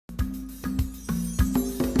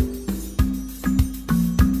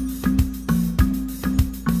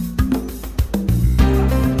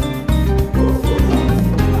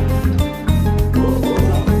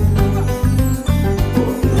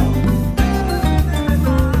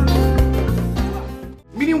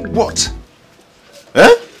What?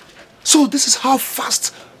 Eh? So this is how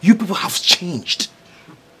fast you people have changed.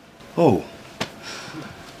 Oh.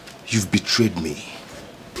 You've betrayed me.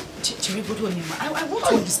 I want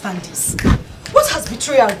to understand this. What has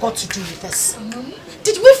betrayal got to do with this?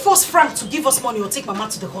 Did we force Frank to give us money or take Mama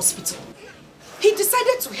to the hospital? He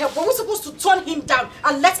decided to help. Were we supposed to turn him down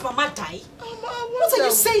and let Mama die? What are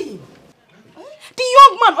you saying? The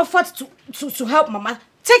young man offered to help Mama,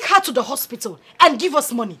 take her to the hospital and give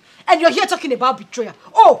us money. And you're here talking about betrayal.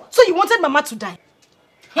 Oh, so you wanted Mama to die?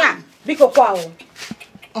 Yeah, Biko Kwao.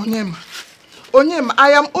 Onyema,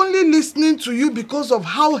 I am only listening to you because of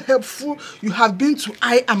how helpful you have been to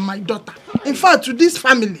I and my daughter. In fact, to this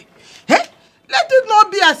family. Eh? Let it not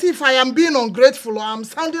be as if I am being ungrateful or I am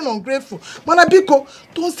sounding ungrateful. Manabiko,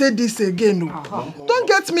 don't say this again. No. Don't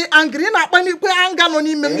get me angry. You are aggravating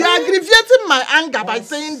my anger by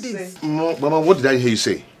saying this. Mama, what did I hear you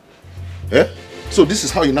say? Eh? So this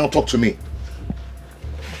is how you now talk to me?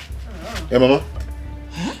 Eh, Mama?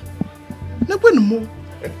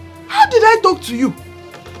 How did I talk to you?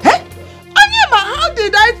 Eh? Onyema, how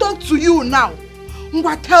did I talk to you now?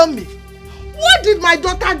 Ngwa, tell me. What did my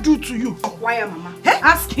daughter do to you? Why, Mama? Eh?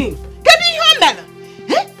 Ask him. Can you hear me?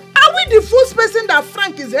 Eh? Are we the first person that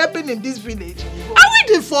Frank is helping in this village? Are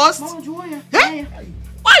we the first? Eh?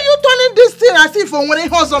 Why are you turning this thing as if I'm wearing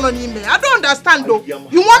husband on email? I don't understand though.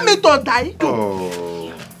 You want me to die?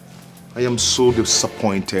 Oh, I am so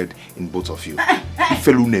disappointed in both of you.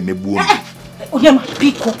 Onyema,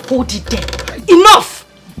 Biko, hold it there. Enough!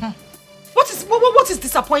 What is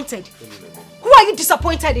disappointed? Who are you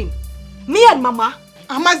disappointed in? Me and Mama?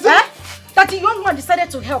 Eh? That the young man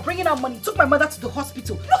decided to help, bringing out money, took my mother to the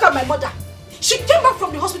hospital. Look at my mother. She came back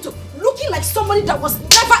from the hospital looking like somebody that was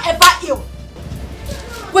never ever ill.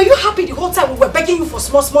 Were you happy the whole time we were begging you for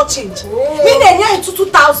small change? Me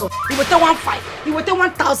 2,000. He would take 1,500. He would take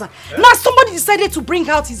 1,000. Now somebody decided to bring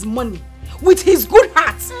out his money with his good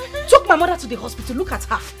heart. Took my mother to the hospital. Look at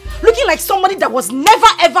her. Looking like somebody that was never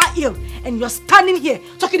ever ill. And you're standing here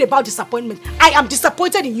talking about disappointment. I am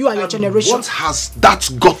disappointed in you and your generation. What has that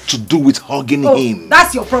got to do with hugging him?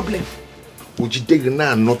 That's your problem. What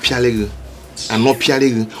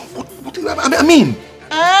I mean?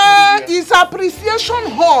 It's appreciation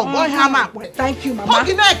hug. Thank you, Mama.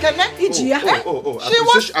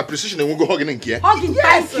 Appreciation and we'll go hugging in here. Hugging,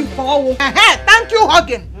 thank you, Paul. Thank you,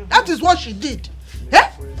 hugging. That is what she did. Eh?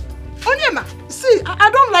 Onyema, see, I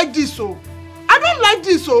don't like this, so. I don't like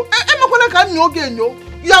this, so.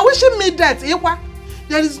 You are wishing me death, Ewa.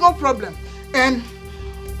 There is no problem. And,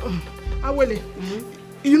 Awele,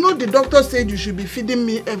 you know the doctor said you should be feeding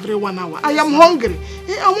me every 1 hour. I am hungry.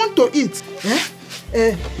 I want to eat.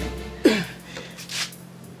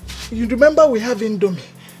 You remember we have Indomie.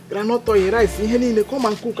 Granite or rice. Come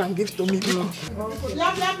and cook and give to me. Come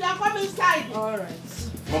inside. All right.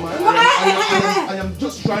 Mama, I am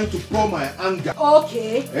just trying to pour my anger.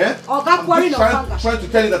 Okay. Eh? I'm trying to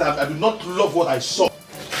tell you that I do not love what I saw.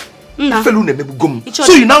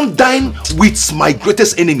 So you now dine with my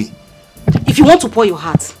greatest enemy. If you want to pour your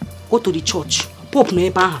heart, go to the church. Pope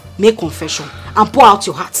Neba, make confession and pour out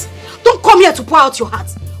your heart. Don't come here to pour out your heart.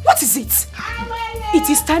 What is it? It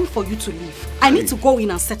is time for you to leave. I need to go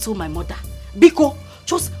in and settle my mother. Biko,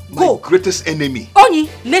 just go. My greatest enemy. Only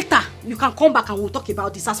later you can come back and we'll talk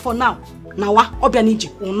about this. As for now, Nawa, Obianiji,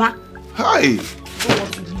 Una. Hi. I don't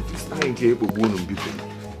want to leave this time.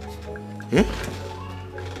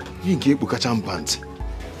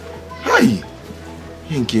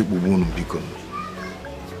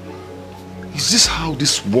 Is this how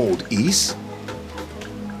this world is?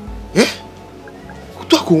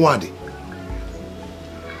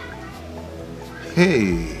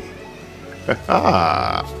 Hey.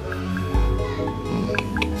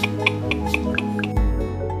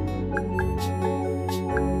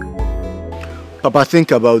 Papa,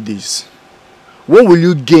 think about this. What will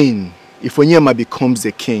you gain if Onyema becomes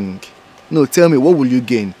the king? No, tell me, what will you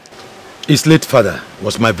gain? His late father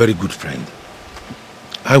was my very good friend.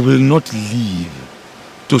 I will not leave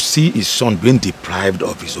to see his son being deprived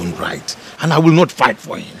of his own rights, and I will not fight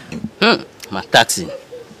for him. My taxi.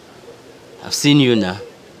 I've seen you now.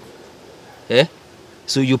 Eh?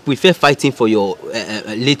 So you prefer fighting for your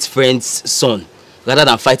late friend's son rather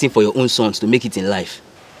than fighting for your own sons to make it in life?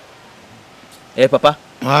 Eh, Papa?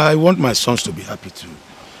 I want my sons to be happy too.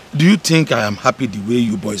 Do you think I am happy the way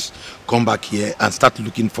you boys come back here and start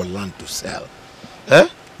looking for land to sell? Eh?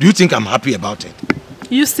 Do you think I'm happy about it?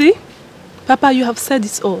 You see? Papa, you have said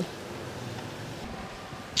it all.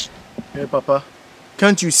 Hey, Papa,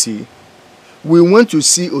 can't you see? We went to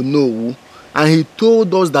see Onowu and he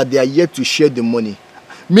told us that they are yet to share the money.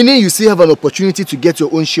 Meaning you still have an opportunity to get your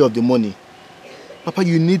own share of the money. Papa,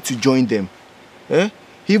 you need to join them. Eh?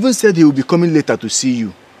 He even said he will be coming later to see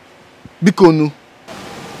you. Bikonu.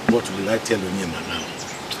 What will I tell Onyema now?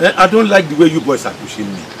 I don't like the way you boys are pushing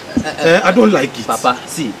me. I don't like it. Papa,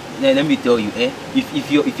 see, let me tell you,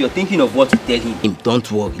 if you're thinking of what to tell him, don't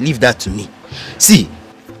worry, leave that to me. See,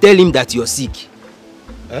 tell him that you're sick.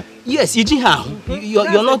 Yes,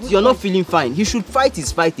 you're not feeling fine. He should fight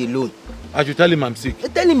his fight alone. I should tell him I'm sick.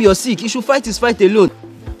 Tell him you're sick. He should fight his fight alone.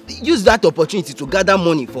 Use that opportunity to gather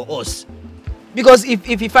money for us. Because if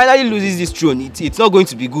he finally loses this throne, it's not going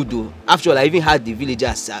to be good though. After all, I even had the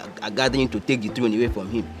villagers are gathering to take the throne away from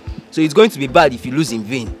him. So it's going to be bad if you lose in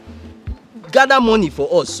vain. Gather money for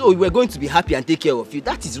us, so we're going to be happy and take care of you.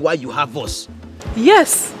 That is why you have us.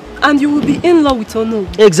 Yes, and you will be in law with Onny.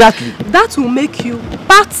 Exactly. That will make you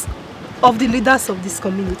part of the leaders of this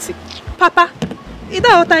community. Papa,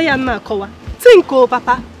 think, oh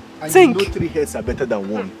Papa. Think. You know 3 heads are better than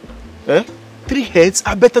one. 3 heads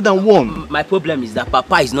are better than one. My problem is that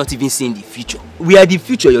Papa is not even seeing the future. We are the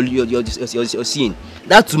future you're seeing.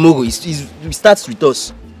 That tomorrow it starts with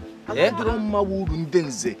us.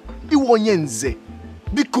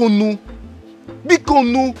 Bikonu.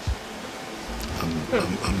 Bikonu.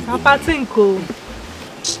 Papa, think, oh.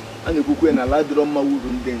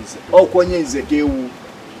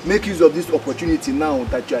 Make use of this opportunity now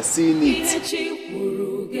that you are seeing it.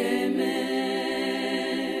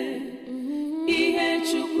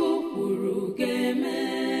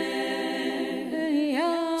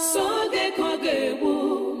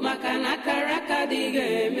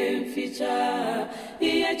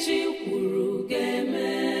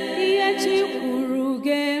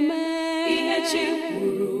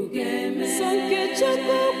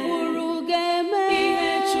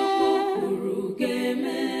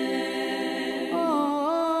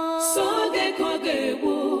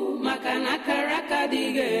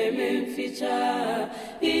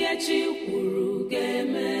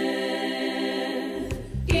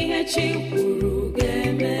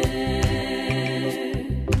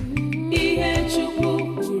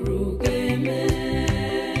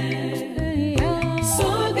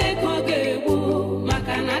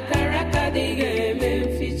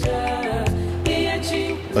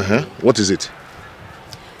 What is it?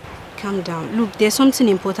 Calm down. Look, there's something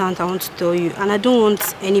important I want to tell you, and I don't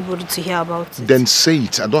want anybody to hear about it. Then say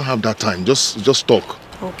it. I don't have that time. Just talk.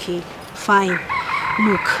 Okay, fine.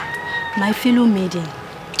 Look, my fellow maiden,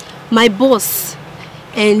 my boss,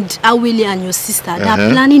 and Awele and your sister, they are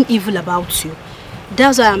planning evil about you.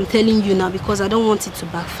 That's why I'm telling you now, because I don't want it to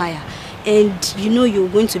backfire. And you know you're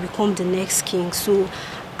going to become the next king, so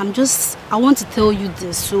I want to tell you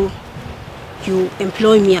this, so you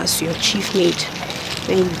employ me as your chief maid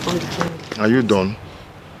when you become the king. Are you done?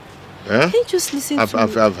 Can you just listen to me?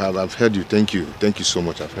 I've heard you. Thank you. Thank you so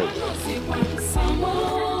much. I've heard you.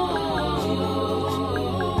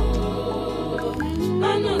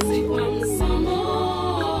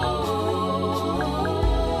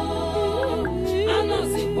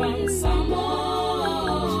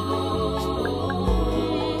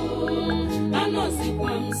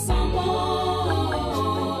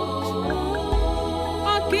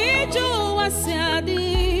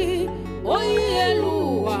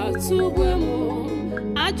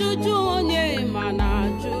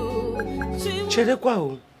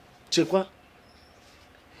 Chekwa,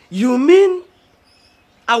 you mean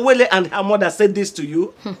Awele and her mother said this to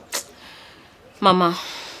you? Mama,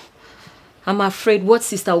 I'm afraid what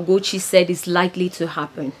Sister Ugochi said is likely to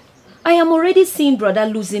happen. I am already seeing brother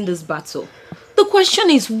losing this battle. The question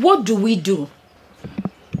is, what do we do?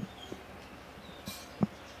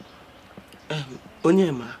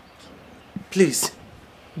 Onyema, please,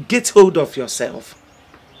 get hold of yourself.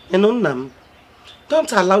 And Onnam,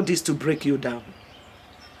 don't allow this to break you down.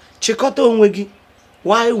 Chikoto Onwegi,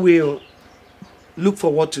 why will look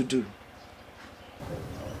for what to do?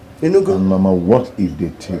 And Mama, what if they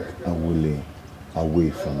take Awele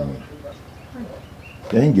away from me?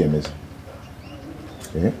 Can you get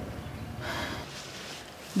me?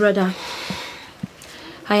 Brother,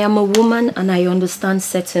 I am a woman and I understand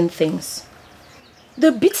certain things.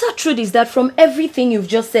 The bitter truth is that from everything you've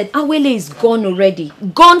just said, Awele is gone already.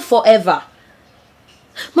 Gone forever.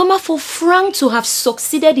 Mama, for Frank to have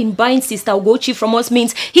succeeded in buying Sister Ugochi from us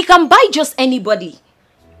means he can buy just anybody.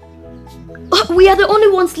 We are the only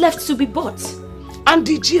ones left to be bought. And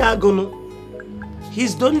Diji Agono,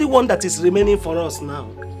 he's the only one that is remaining for us now.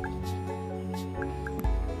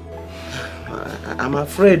 I'm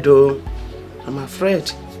afraid though. I'm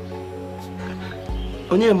afraid.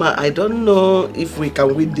 Onyema, I don't know if we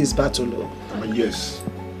can win this battle. Yes.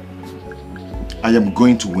 I am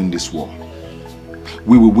going to win this war.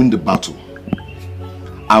 We will win the battle.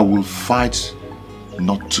 I will fight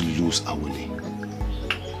not to lose Awele.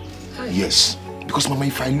 Yes, because Mama,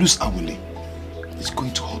 if I lose Awele, it's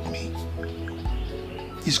going to hurt me.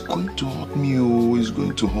 It's going to hurt me, oh, it's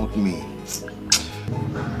going to hurt me.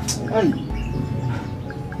 Hey.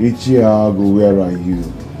 Ichiago, where are you?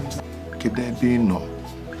 Could there be no?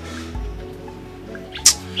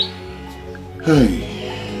 Hey.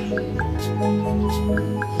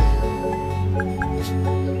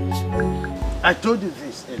 I told you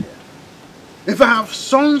this earlier. If I have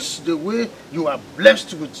sons the way you are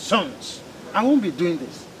blessed with sons, I won't be doing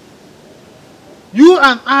this. You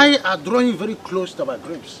and I are drawing very close to our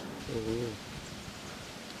dreams.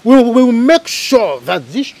 We will make sure that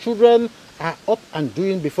these children are up and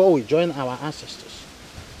doing before we join our ancestors.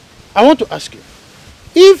 I want to ask you,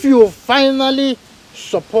 if you finally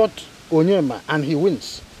support Onyema and he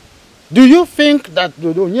wins, do you think that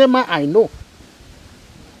the Onyema I know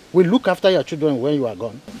will look after your children when you are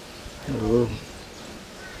gone? Oh.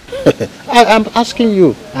 I'm asking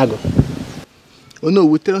you, Ago. Oh no,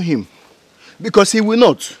 we tell him. Because he will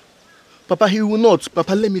not. Papa, he will not.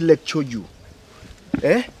 Papa, let me lecture you.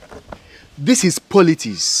 Eh? This is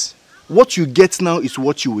politics. What you get now is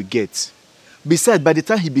what you will get. Besides, by the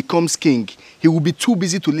time he becomes king, he will be too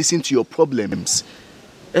busy to listen to your problems.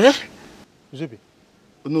 Eh? Zubi.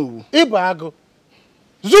 Oh no. Ibo Ago.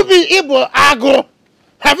 Zubi Ibo Ago.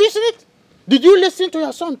 Have you seen it? Did you listen to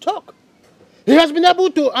your son talk? He has been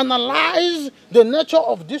able to analyze the nature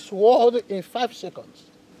of this world in 5 seconds.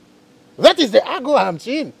 That is the Ago I'm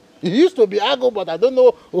seeing. He used to be Ago, but I don't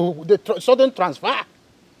know the sudden transfer. Have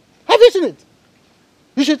you seen it?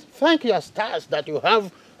 You should thank your stars that you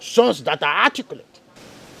have sons that are articulate.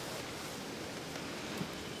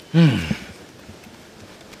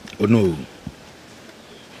 Oh no.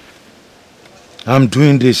 I'm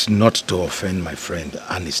doing this not to offend my friend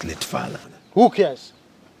and his late father. Who cares?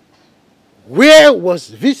 Where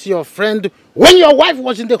was this your friend when your wife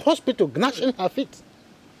was in the hospital gnashing her feet?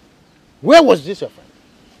 Where was this your friend?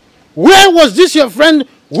 Where was this your friend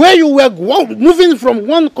where you were moving from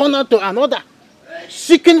one corner to another,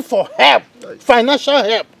 seeking for help, financial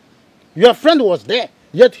help? Your friend was there,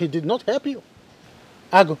 yet he did not help you.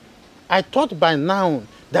 Ago, I thought by now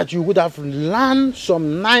that you would have learned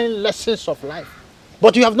some 9 lessons of life,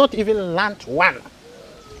 but you have not even learned one.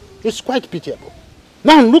 It's quite pitiable.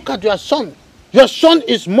 Now look at your son. Your son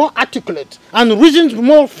is more articulate and reasons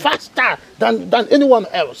more faster than anyone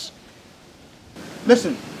else.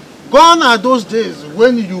 Listen, gone are those days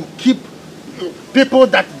when you keep people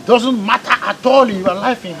that doesn't matter at all in your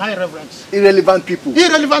life in high reverence. Irrelevant people.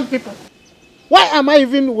 Irrelevant people. Why am I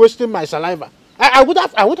even wasting my saliva? I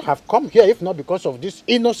would have come here if not because of these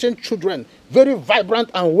innocent children, very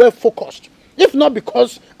vibrant and well focused. If not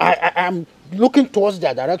because I am looking towards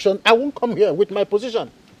their direction, I won't come here with my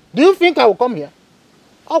position. Do you think I will come here?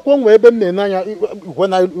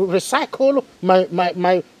 When I recycle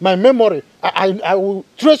my memory, I will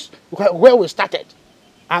trace where we started.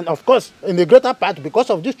 And of course, in the greater part, because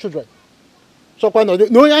of these children. So follow the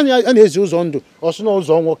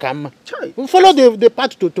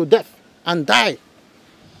path to death and die.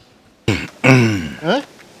 Huh?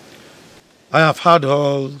 I have heard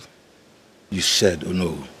all you said, oh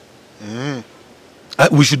no.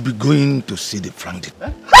 We should be going to see the Frank.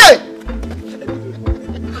 Hey!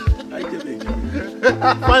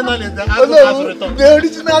 Finally, the Ago has returned. The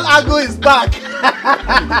original Ago is back.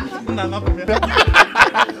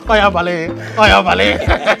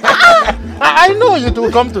 I know you to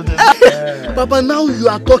come to this. Papa, now you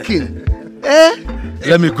are talking. Eh?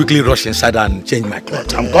 Let me quickly rush inside and change my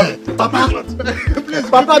clothes. I'm coming. Papa, please,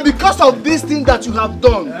 Papa, because of this thing that you have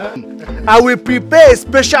done, I will prepare a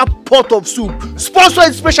special pot of soup, sponsored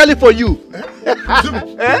especially for you.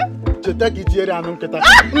 Oh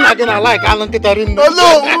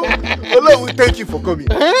no, thank you for coming.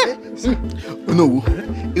 No,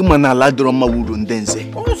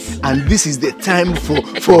 and this is the time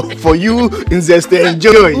for you to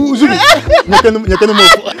enjoy.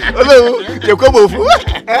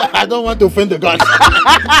 I don't want to offend the gods.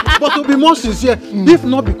 But to be more sincere, if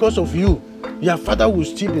not because of you, your father will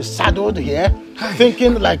still be saddled here,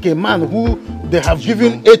 thinking like a man who they have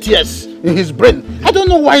given 8 years in his brain. I don't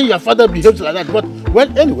know why your father behaves like that, but well,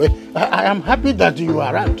 anyway, I am happy that you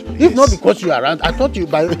are around. If not because you are around, I thought you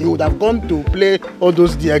would have gone to play all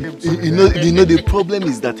those dear games. You know, the problem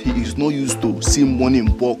is that he is not used to seeing money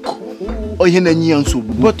in bulk.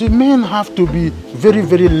 But the men have to be very,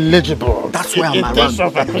 very legible. That's that's why I'm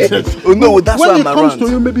around. Oh no, that's why I'm around. When it comes to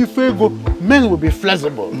you, maybe Fago, men will be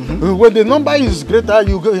flexible. When the number is greater,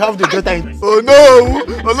 you have the greater. Oh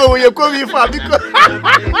no, you're coming far because.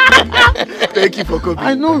 Thank you for coming.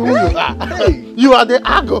 I know who you are. Hey. You are the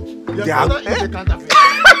Argo. The Argo.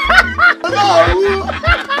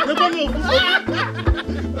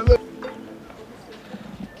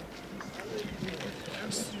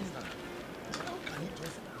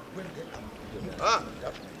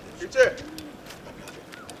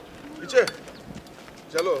 Iche,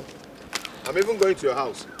 Jalo, I'm even going to your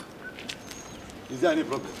house. Is there any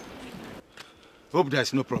problem? Hope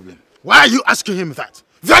there's no problem. Why are you asking him that?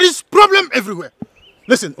 There is problem everywhere.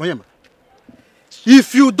 Listen, Onyema.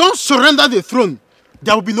 If you don't surrender the throne,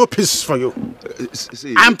 there will be no peace for you.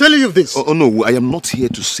 See, I'm telling you this. Oh no, I am not here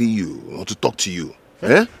to see you or to talk to you.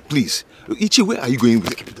 Eh? Please. Iche, where are you going with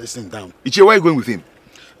him? Keep this thing down. Iche, where are you going with him?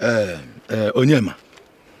 Onyema,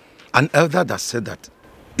 an elder that said that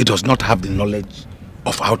he does not have the knowledge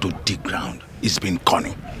of how to dig ground is being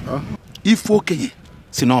cunning. If okay,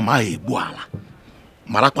 sinomai buala,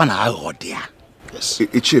 marakwana agodia. Yes.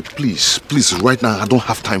 Iche, please, right now I don't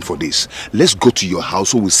have time for this. Let's go to your house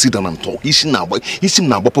so we'll sit down and talk. Isi na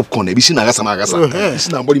popcorn, isi na agasa.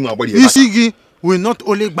 Isi na body my body. Isigi will not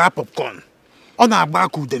only buy popcorn. Ona agba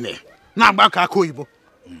kudene. Na agba kakoibo.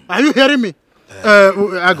 Are you hearing me?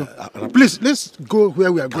 Ago, please, let's go where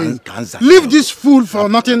we are going. Leave this fool for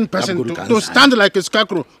nothing person to stand like a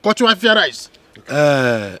scarecrow. Cut your eyes.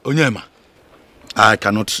 Onyema, I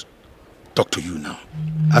cannot talk to you now.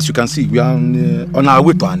 As you can see, we are on our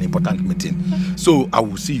way to an important meeting. So I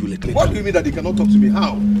will see you later. What do you mean that they cannot talk to me?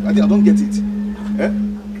 How? I don't get it. Eh?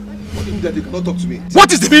 What do you mean that they cannot talk to me?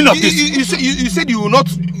 What is the meaning of this? You said you will not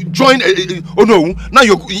join. Oh no! Now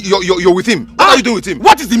you're with him. What are you doing with him?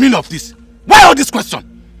 What is the meaning of this? Why all this question?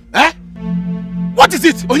 Eh? What is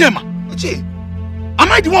it, Onyema?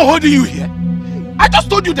 Am I the one holding you here? I just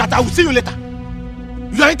told you that I will see you later.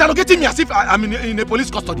 You are interrogating me as if I'm in a police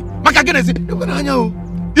custody.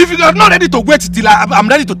 If you are not ready to wait till I'm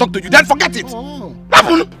ready to talk to you, then forget it.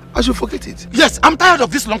 I should forget it. Yes, I'm tired of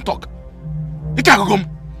this long talk. You can't go home.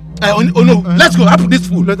 Oh no, let's go. After this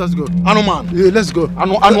fool. Let us go. Anu man. Yeah, let's go.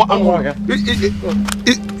 Anu.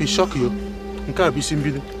 It shock you. I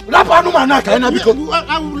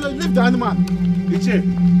will leave the animal.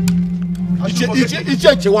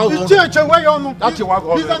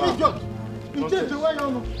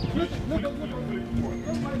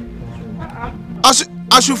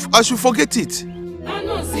 I should forget it.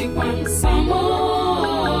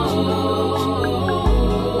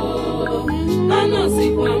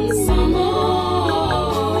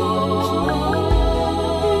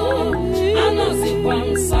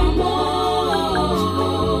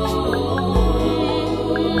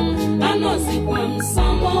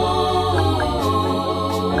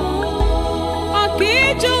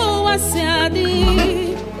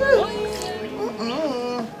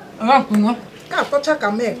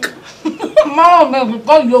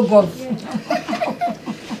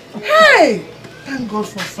 Hey! Thank God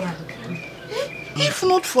for Frank. If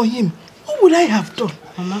not for him, what would I have done?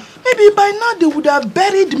 Mama? Maybe by now they would have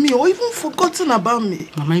buried me or even forgotten about me.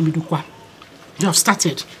 Mama Ibidukwa, you have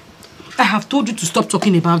started. I have told you to stop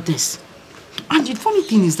talking about this. And the funny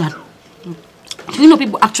thing is that you know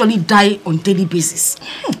people actually die on daily basis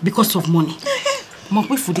because of money. Mom,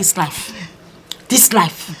 wait for this life. This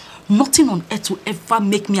life. Nothing on earth will ever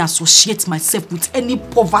make me associate myself with any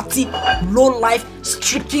poverty, low-life,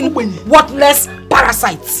 stricken, worthless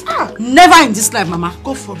parasites. Never in this life, Mama.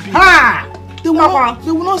 God forbid. They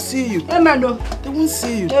will not see you. Amen. They won't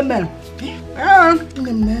see you. Amen.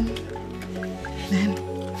 Amen.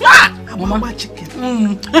 Mama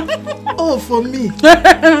chicken. Oh, for me.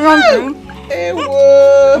 Hey,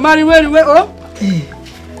 whoa. Mary, where? Oh. Hey,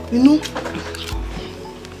 you know,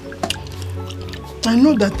 I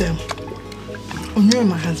know that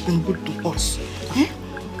Onyema has been good to us.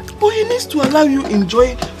 But he needs to allow you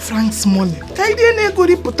enjoy Frank's money.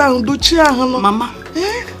 Mama,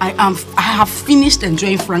 I have finished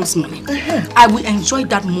enjoying Frank's money. I will enjoy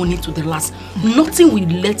that money to the last. Nothing will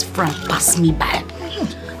let Frank pass me by.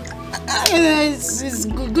 It's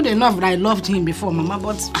good enough that I loved him before, Mama,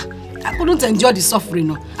 but I couldn't enjoy the suffering.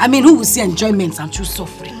 No. I mean, who will see enjoyment and choose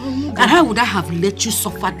suffering? And how would I have let you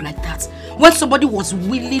suffer like that when somebody was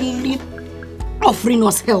willingly offering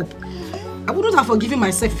us help? I wouldn't have forgiven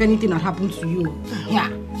myself if anything had happened to you. Yeah.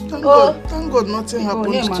 Thank God nothing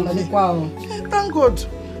happened to me. Thank God.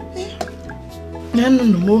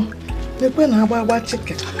 No.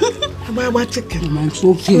 Chicken. Chicken. It's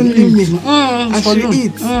okay. Only me. I should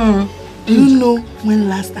eat. Do you know when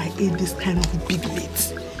last I ate this kind of big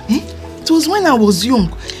meat? It was when I was young,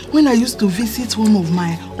 when I used to visit one of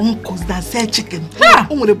my uncles that sell chicken.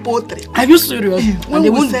 On with the poultry. Are you serious?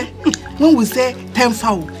 When we say 10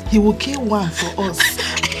 fowl, he will kill one for us.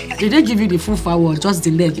 Did they give you the full fowl or just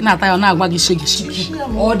the leg? Or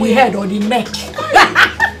the head or the neck?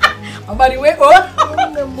 By the way,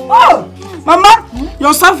 oh, Mama,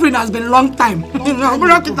 your suffering has been a long time.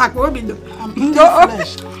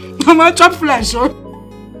 Mama, chop flesh.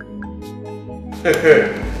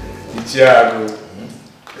 Micheal,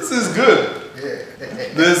 this is good.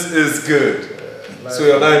 This is good. So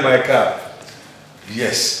you're not in my car?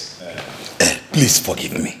 Yes. Please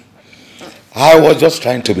forgive me. I was just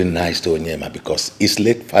trying to be nice to Onyema because his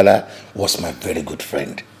late father was my very good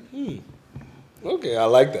friend. Okay, I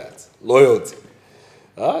like that. Loyalty.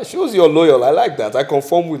 Shows you're loyal. I like that. I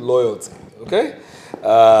conform with loyalty. Okay?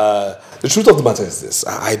 The truth of the matter is this.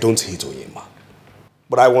 I don't hate Onyema.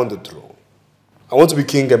 But I want the throne. I want to be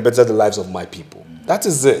king and better the lives of my people. That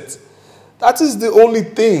is it. That is the only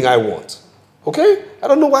thing I want. Okay? I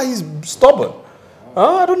don't know why he's stubborn.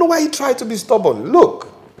 I don't know why he tried to be stubborn. Look,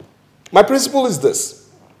 my principle is this.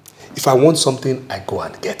 If I want something, I go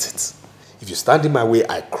and get it. If you stand in my way,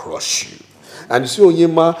 I crush you. And you see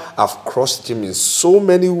Onyema, I've crushed him in so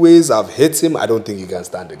many ways. I've hit him. I don't think he can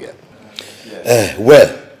stand again.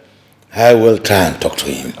 Well, I will try and talk to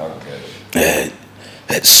him. Okay.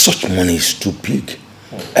 Such money is too big.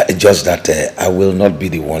 Just that I will not be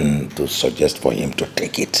the one to suggest for him to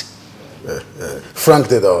take it. Frank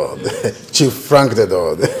did all. Chief Frank did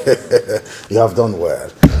all. You have done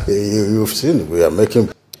well. You've seen we are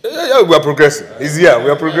making... Yeah, we are progressing. He's here. We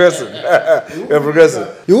are progressing. We are progressing.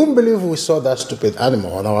 You won't believe we saw that stupid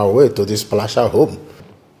animal on our way to this palatial home.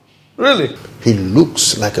 Really? He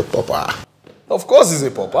looks like a pauper. Of course he's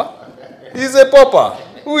a pauper. He's a pauper.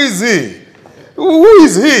 Who is he? Who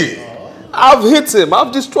is he? I've hit him.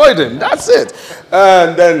 I've destroyed him. That's it.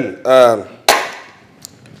 And then,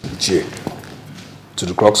 Jay, to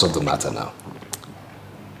the crux of the matter now.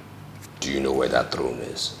 Do you know where that throne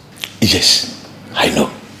is? Yes, I know.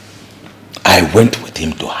 I went with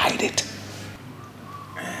him to hide it.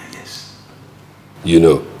 Yes. You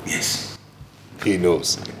know? Yes. He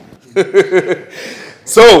knows.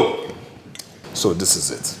 So this is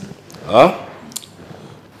it. Huh?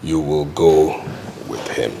 You will go with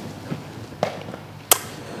him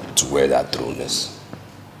to where that throne is.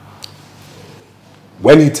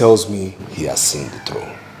 When he tells me he has seen the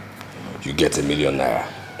throne, you get ₦1 million.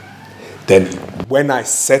 Then when I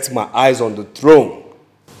set my eyes on the throne,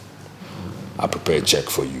 I prepare a check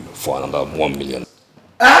for you for another 1 million.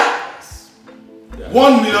 Yeah.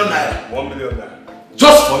 1 million naira? 1 million naira.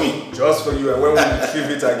 Just for me? Just for you. And when we retrieve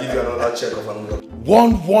it, I give you another check of another.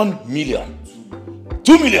 1 million.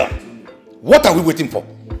 2 million. What are we waiting for?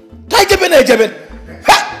 Let's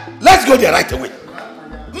go there right away.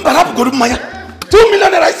 2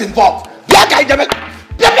 million naira is involved.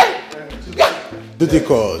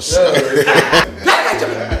 Because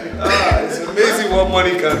it's amazing what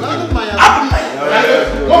money can do.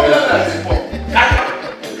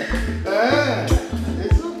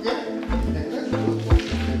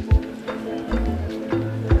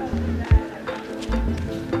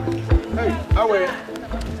 Hey,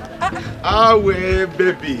 Awe,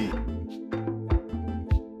 baby.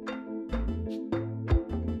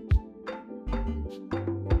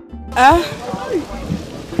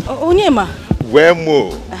 Onyema. Where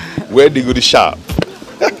more? Where do you go to shop?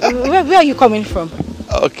 Where are you coming from?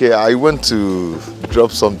 Okay, I went to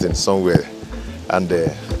drop something somewhere. And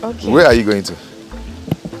okay. Where are you going to?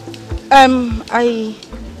 I'm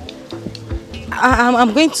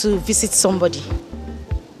going to visit somebody.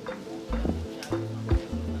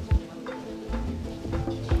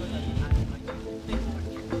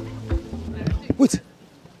 Wait,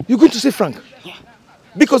 you're going to see Frank? Yeah.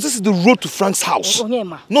 Because this is the road to Frank's house.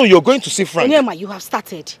 Onyema. No, you're going to see Frank. Onyema, you have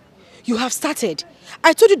started. You have started.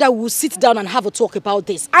 I told you that we'll sit down and have a talk about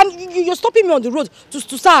this. And you're stopping me on the road to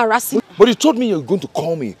start harassing. But you told me you're going to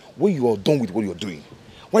call me when you are done with what you're doing.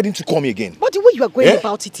 Why didn't you call me again? But the way you are going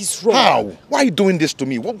about it is wrong. How? Why are you doing this to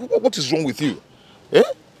me? What is wrong with you? Eh?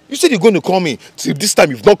 You said you're going to call me. Till this time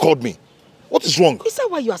you've not called me. What is wrong? Is that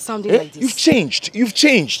why you are sounding like this? You've changed. You've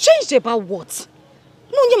changed. Changed about what?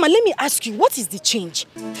 No, Onyema, let me ask you, what is the change?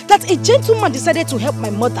 That a gentleman decided to help my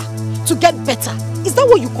mother to get better. Is that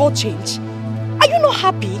what you call change? Are you not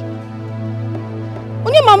happy?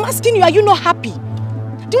 Onyema, I'm asking you, are you not happy?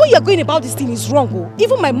 The way you're going about this thing is wrong. Oh.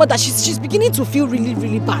 Even my mother, she's beginning to feel really,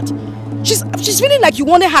 really bad. She's feeling like you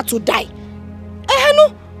wanted her to die. No.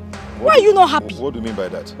 Why are you not happy? What do you mean by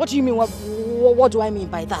that? What do you mean? What do I mean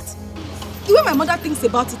by that? The way my mother thinks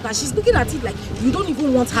about it now, she's looking at it like you don't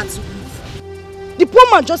even want her to leave. The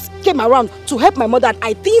poor man just came around to help my mother, and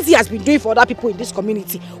I think he has been doing for other people in this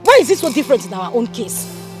community. Why is it so different in our own case?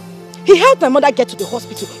 He helped my mother get to the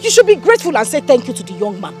hospital. You should be grateful and say thank you to the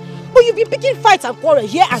young man. But you've been picking fights and quarrel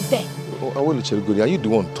here and there. Are you the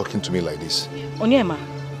one talking to me like this? Onyema.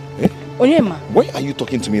 Eh? Onyema. Why are you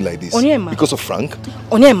talking to me like this? Onyema. Because of Frank?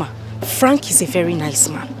 Onyema, Frank is a very nice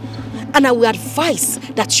man. And I will advise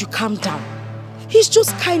that you calm down. He's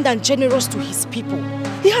just kind and generous to his people.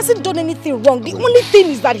 He hasn't done anything wrong. The only thing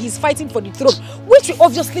is that he's fighting for the throne, which we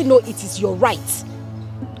obviously know it is your right.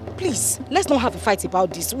 Please, let's not have a fight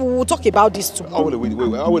about this. We'll talk about this tomorrow. Wait.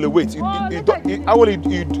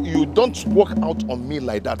 You don't walk out on me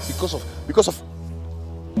like that because of.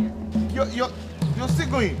 You're still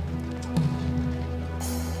going.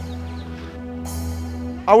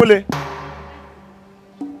 Awole.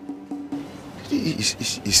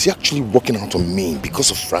 Is he actually walking out on me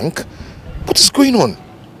because of Frank? What is going on?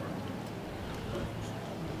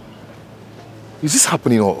 Is this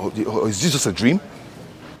happening or is this just a dream?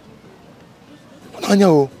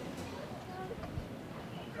 Anya.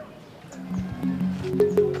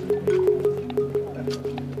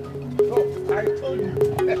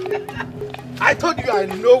 I told you I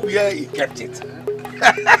know where he kept it.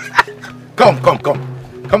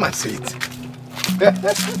 Come and see it.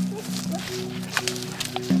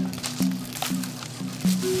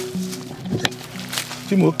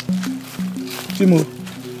 Timo.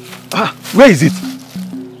 Where is it?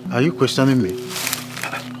 Are you questioning me?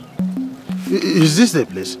 Is this the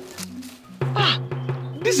place?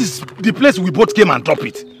 This is the place we both came and dropped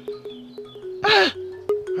it.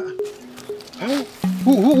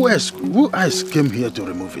 Who else came here to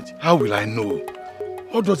remove it? How will I know?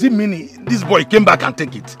 Or does it mean this boy came back and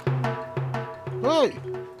take it? Hey,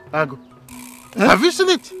 Ago. Have you seen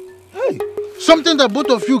it? Hey, something that both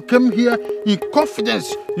of you came here in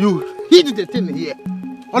confidence. You hid the thing here.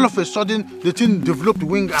 All of a sudden, the thing developed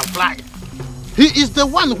wing and fly. He is the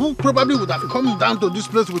one who probably would have come down to this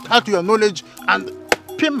place without your knowledge and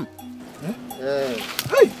pim. Hey,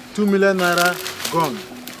 2 million naira gone.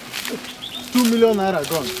 2 million naira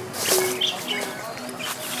gone.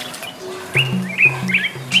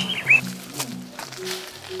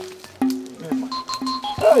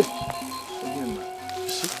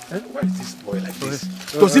 Why is this boy like this?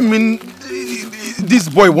 Does it mean this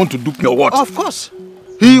boy want to dupe you or what? Of course.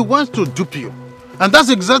 He wants to dupe you. And that's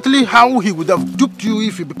exactly how he would have duped you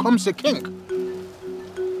if he becomes a king.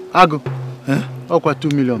 Ago. Okwa 2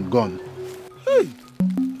 million gone. Hey.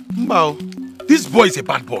 Mbao, this boy is a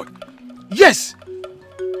bad boy. Yes.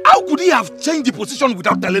 How could he have changed the position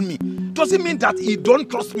without telling me? Does it mean that he don't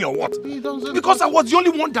trust me or what? He doesn't. Because I was the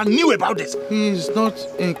only one that knew about this. He is not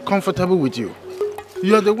comfortable with you.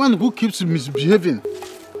 You are the one who keeps misbehaving.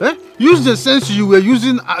 Use the sense you were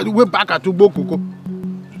using way back at Ubokoko.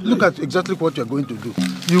 Look at exactly what you are going to do.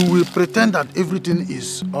 You will pretend that everything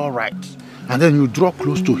is all right. And then you draw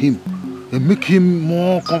close to him and make him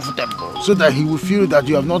more comfortable so that he will feel that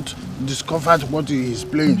you have not discovered what he is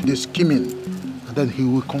playing, the scheming. And then he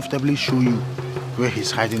will comfortably show you where he's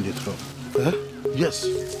hiding the throne. Yes.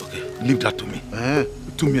 Okay, leave that to me.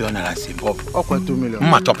 2 million is involved. Okay, 2 million.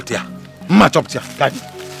 Match up there. Daddy.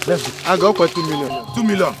 Let's go. I go for 2 million. 2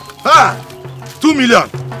 million. 2 million.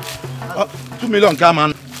 2 million, come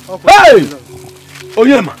on. Hey!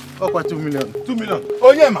 Onyema. Okay, 2 million. 2 million.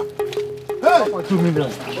 Onyema. Hey! 2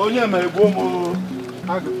 million. Onyema Ebomo.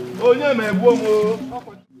 Onyema Ebomo.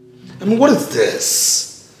 I mean, what is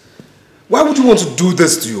this? Why would you want to do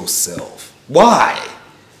this to yourself? Why?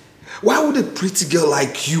 Why would a pretty girl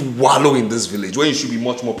like you wallow in this village when you should be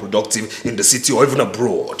much more productive in the city or even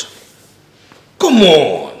abroad? Come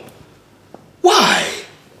on. Why?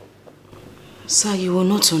 Sir, you will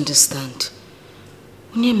not understand.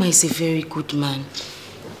 Onyema is a very good man.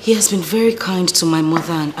 He has been very kind to my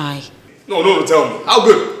mother and I. No, tell me. How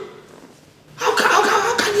good? How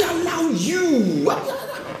can he allow you?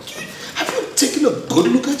 Have you taken a good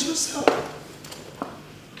look at yourself?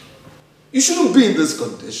 You shouldn't be in this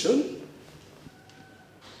condition.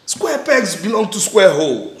 Square pegs belong to square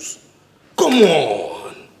holes. Come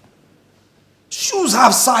on. Shoes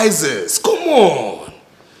have sizes. Come on. You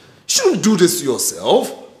shouldn't do this to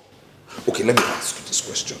yourself. Okay, let me ask you this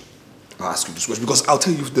question. I'll ask you this question because I'll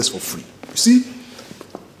tell you this for free. You see,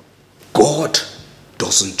 God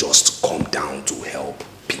doesn't just come down to help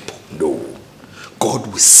people. No. God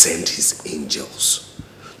will send his angels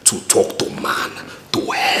to talk to man,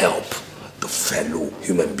 to help the fellow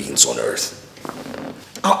human beings on earth.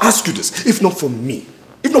 I'll ask you this. If not for me,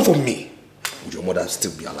 would your mother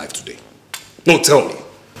still be alive today? No, tell me.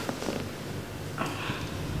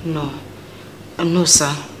 No. No,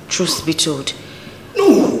 sir. Truth be told,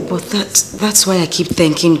 But that's why I keep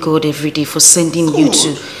thanking God every day for sending you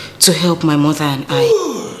to help my mother and I.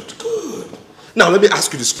 Good. Now let me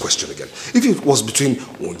ask you this question again. If it was between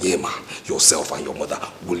Onyema, yourself and your mother,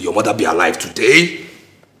 will your mother be alive today?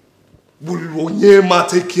 Will Onyema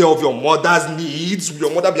take care of your mother's needs? Will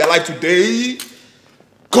your mother be alive today?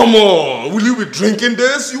 Come on, will you be drinking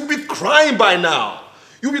this? You'll be crying by now.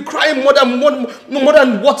 You'll be crying more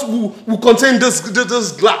than what will contain this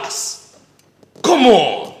glass. Come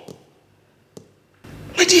on.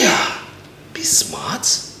 My dear, be smart.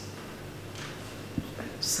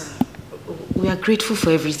 Sir, we are grateful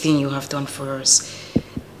for everything you have done for us.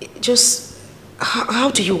 Just,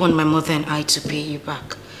 how do you want my mother and I to pay you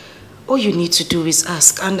back? All you need to do is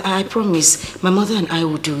ask, and I promise my mother and I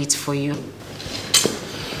will do it for you.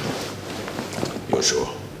 You're sure?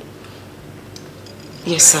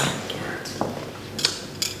 Yes, sir.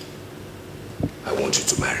 I want you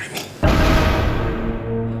to marry me.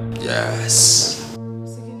 Yes.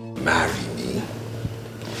 Marry me.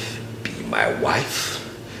 Be my wife.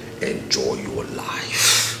 Enjoy your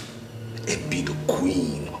life. And be the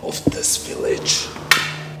queen of this village.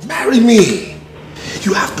 Marry me.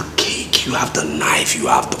 You have the cake, you have the knife, you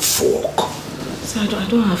have the fork. Sir, I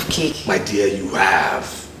don't have cake. My dear, you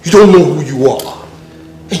have. You don't know who you are.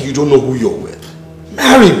 And you don't know who you're with.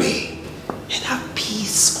 Marry me. And have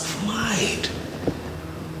peace of mind.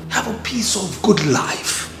 Have a piece of good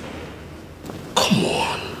life. Come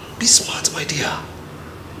on. Be smart, my dear.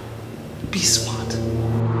 Be smart.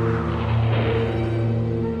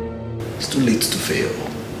 It's too late to fail.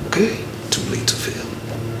 Okay? Too late to fail.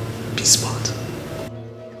 Be smart.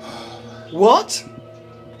 What?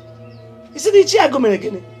 Is it Ichiago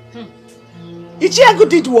Menegene? Ichiago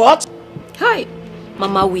did what? Hi.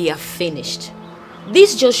 Mama, we are finished.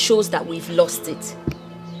 This just shows that we've lost it.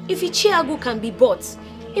 If Ichiago can be bought,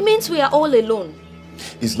 it means we are all alone.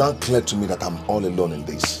 It's now clear to me that I'm all alone in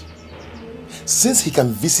this. Since he can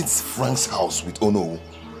visit Frank's house with Ono,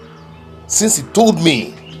 since he told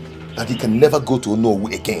me that he can never go to Ono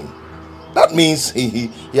again, that means he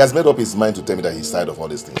has made up his mind to tell me that he's tired of all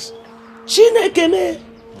these things. Chinekene.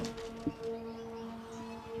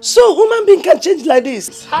 So human being can change like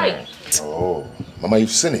this? Hi. Oh, Mama,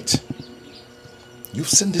 you've seen it. You've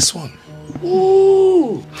seen this one.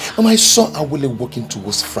 Ooh. Mama, I saw Awele walking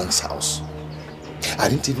towards Frank's house. I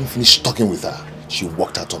didn't even finish talking with her. She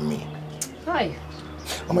walked out on me. Hi.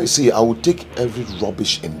 Mama, you see, I will take every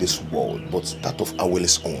rubbish in this world, but that of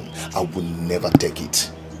Awele's own, I will never take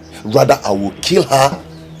it. Rather, I will kill her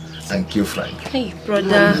and kill Frank. Hey,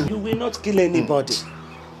 brother. You will not kill anybody.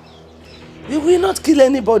 You will not kill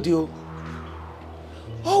anybody.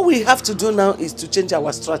 All we have to do now is to change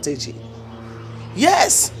our strategy.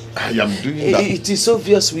 Yes. I am doing that. It is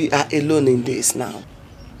obvious we are alone in this now.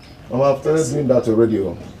 Mama, I've started doing that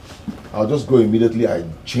already. I'll just go immediately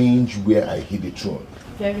and change where I hid the throne.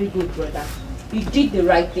 Very good, brother. You did the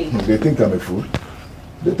right thing. They think I'm a fool.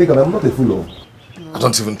 They think I'm not a fool. I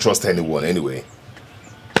don't even trust anyone anyway.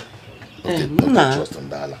 Don't trust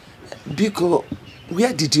Ndala. Biko,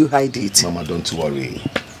 where did you hide it? Mama, don't worry.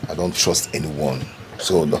 I don't trust anyone.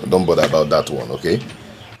 So don't bother about that one, okay?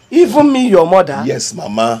 Even me, your mother? Yes,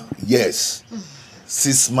 Mama. Yes.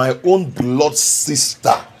 She's my own blood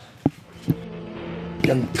sister.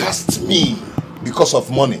 Can cast me because of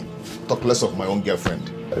money. Talk less of my own girlfriend.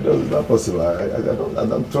 It's not possible. I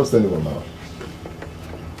don't trust anyone now.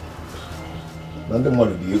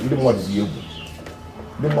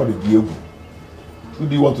 Who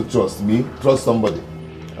do you want to trust? Me? Trust somebody.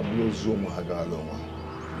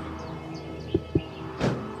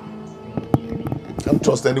 Can't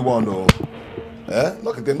trust anyone though. Eh?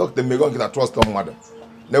 Not the Megon can trust someone.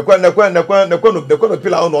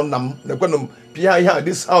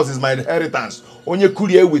 This house is my inheritance. Only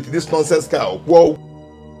courier with this nonsense cow. Whoa.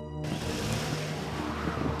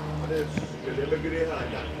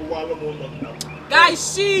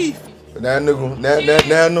 Guys, shift.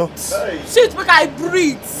 Nano. Shift make I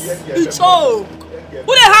breathe. You choke.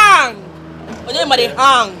 Who they hang? Onyema they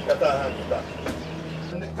hang.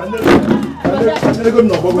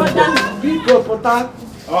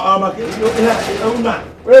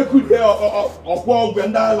 Where could hear or poor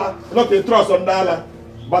Vendala, not a trust on Dala,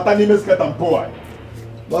 but an immense cat and poor.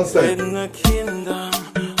 Nonsense. In a kingdom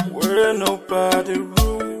where nobody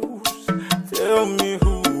rules, tell me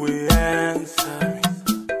who will answer me.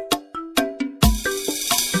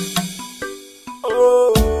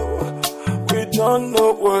 Oh, we don't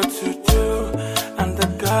know what to do, and the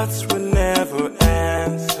gods will never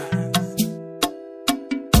answer.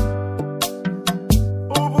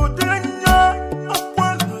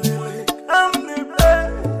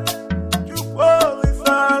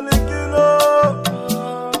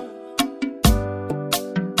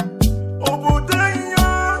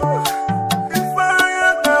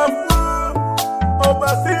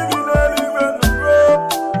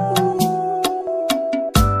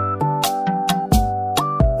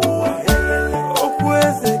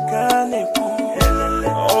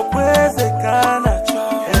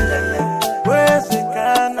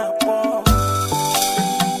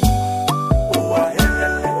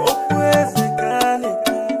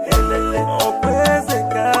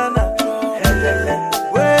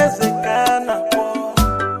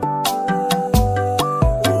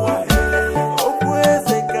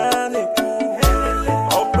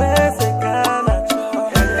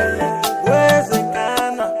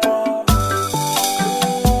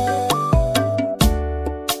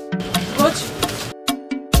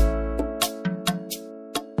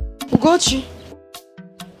 Ugochi.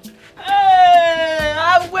 Hey,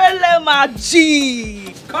 Awele my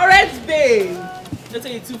G. Correct babe. Don't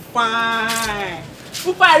say you too fine.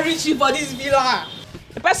 Who I reach you for this villa?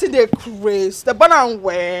 The person they craze, the banana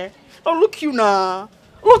wear. Oh look you now.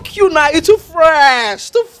 Look you now, it's too fresh,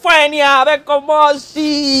 too fine here. They come on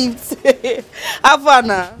sheets.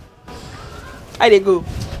 Havana. How they go?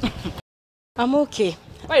 I'm okay.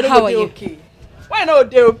 Why you How are you? Okay? Why not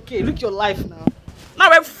they okay? Look your life now. Now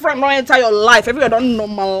every friend don't enter your life. Everyone don't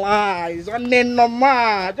normalize. Don't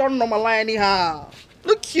normalize anyhow.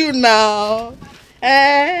 Look you now.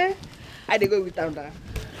 How they go with down there?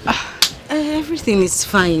 Everything is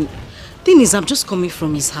fine. Thing is, I'm just coming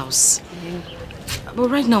from his house. But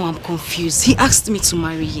right now I'm confused. He asked me to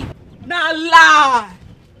marry him. Nah lie!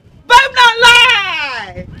 Babe, nah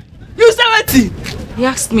lie! You say what? He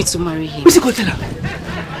asked me to marry him. Who's he gonna tell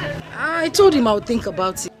her? I told him I would think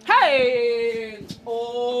about it. Hey!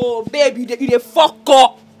 Oh, baby, you dey fuck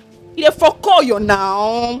up. You dey fuck up you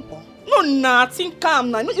now. No, nothing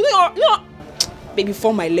calm now. You know, baby,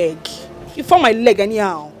 for my leg. You for my leg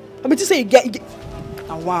anyhow. I mean to say you get.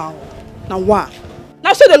 Now wow. Now what?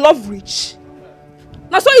 Now say they love rich.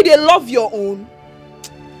 Now so you they love your own.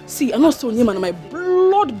 See, I'm not so near man, my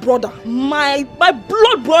blood brother. My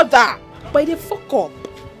blood brother. But they fuck up.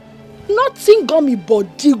 Nothing got me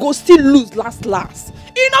body go still lose last.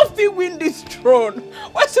 Enough fit win this throne.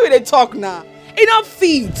 What's the way they talk now? Enough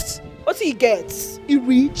feet. What he gets? He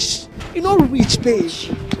rich. You not rich, babe.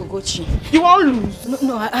 Ogochi. You won't lose.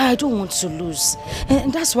 No, I don't want to lose.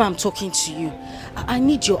 And that's why I'm talking to you. I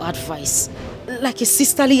need your advice. Like a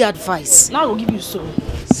sisterly advice. Now I will give you some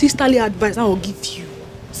sisterly advice. I will give you.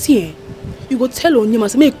 See, you go tell Onyema,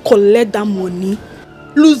 say, make collect that money.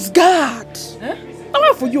 Lose guard.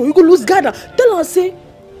 Not for you. You go lose guard. Tell her, say,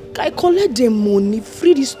 I collect the money,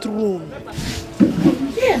 free this throne.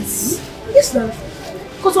 Yes. Yes, sir.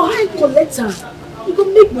 Because I collect her, you go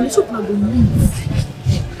make money so people go live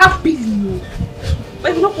happily.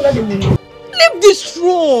 But if you don't collect the money, leave this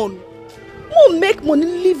throne. More make money,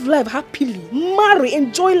 live life happily, marry,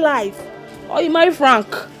 enjoy life. Or you marry Frank.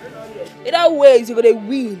 Either ways you gonna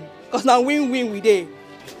win. Because now win-win we dey.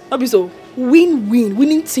 Not be so. Win-win,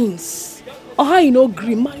 winning things. Or how you know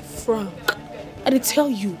agree, my Frank. I dey tell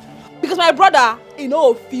you. Because my brother, he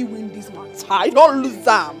know if he win this matter. You don't lose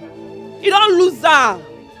them. You don't lose them.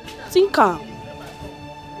 Think am.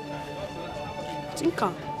 Think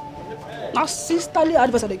am. Now sisterly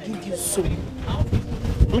advice I dey give you so.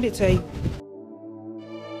 Let me tell you.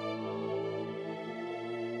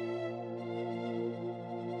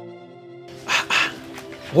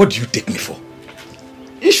 What do you take me for?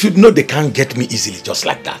 You should know they can't get me easily just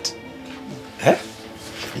like that. Eh?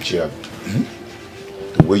 Micheal,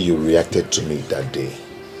 the way you reacted to me that day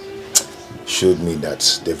showed me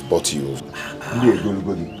that they've bought you.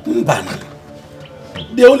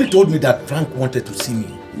 They only told me that Frank wanted to see me,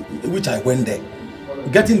 which I went there.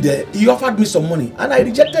 Getting there, he offered me some money and I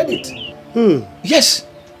rejected it. Yes.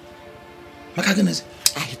 I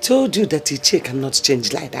told you that Iche cannot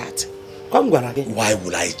change like that. Why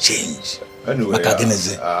would I change? Anyway,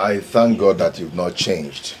 I thank God that you've not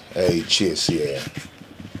changed. Hey, Chase here.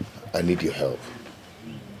 I need your help.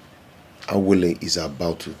 Awele is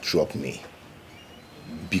about to drop me.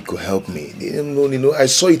 Biko, help me. No, I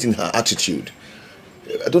saw it in her attitude.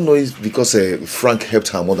 I don't know if because Frank helped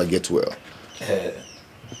her mother get well.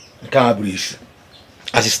 Can't be issue.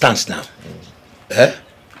 As it stands now,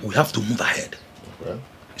 we have to move ahead. Okay.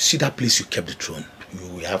 See that place you kept the throne?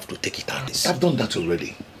 You have to take it out. I've done that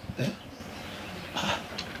already.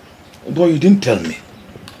 Boy, you didn't tell me.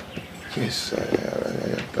 Yes,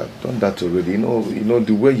 I've done that already. You know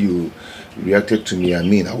the way you reacted to me. I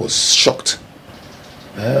mean, I was shocked.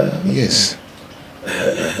 Yes.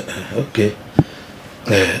 Okay.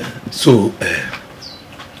 So,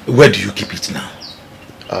 where do you keep it now?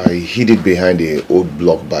 I hid it behind the old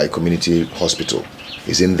block by community hospital.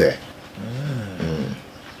 It's in there.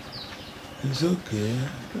 It's okay.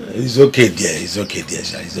 It's okay, dear. It's okay, dear.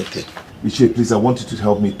 It's okay. Micheal, please, I want you to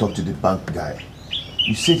help me talk to the bank guy.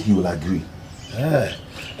 You said he will agree.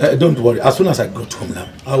 Don't worry. As soon as I go home now,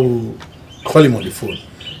 I will call him on the phone.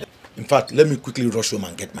 In fact, let me quickly rush home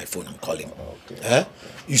and get my phone and call him. Okay.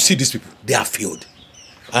 You see these people, they are failed.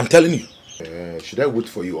 I'm telling you. Should I wait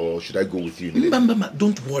for you or should I go with you?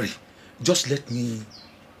 Don't worry. Just let me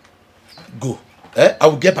go. I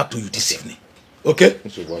will get back to you this evening. Okay?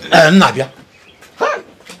 Nabia. Hi.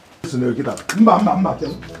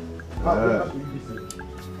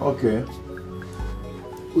 Okay.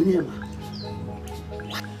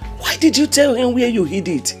 Why did you tell him where you hid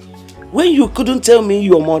it? When you couldn't tell me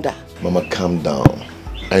your mother? Mama, calm down.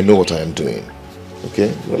 I know what I am doing.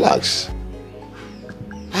 Okay? Relax.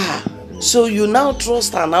 So you now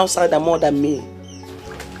trust an outsider more than me?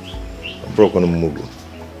 I broke on a mugu.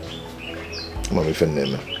 I'm a friend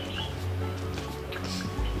name.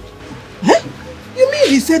 You mean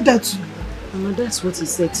he said that to you? Mama, that's what he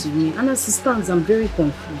said to me. And as it stands, I'm very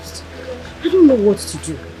confused. I don't know what to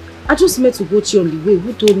do. I just met Ugochi on the way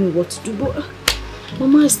who told me what to do, but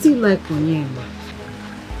Mama, I still like Onyema.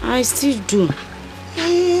 I still do.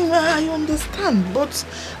 I understand, but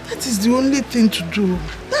that is the only thing to do.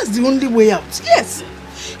 That's the only way out. Yes.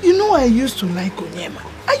 You know, I used to like Onyema.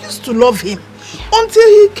 I used to love him until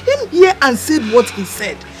he came here and said what he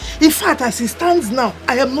said. In fact, as he stands now,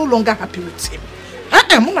 I am no longer happy with him.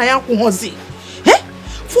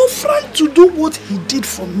 For Frank to do what he did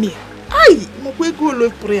for me, I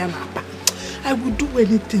would do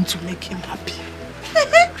anything to make him happy.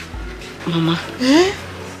 Mama,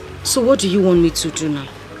 so what do you want me to do now?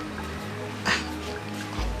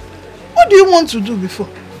 What do you want to do before?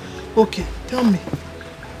 Okay, tell me.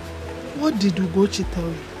 What did Ugochi tell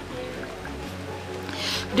you?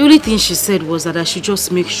 The only thing she said was that I should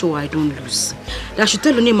just make sure I don't lose. That I should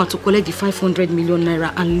tell Onyema to collect the 500 million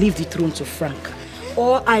naira and leave the throne to Frank.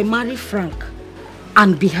 Or I marry Frank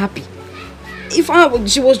and be happy. If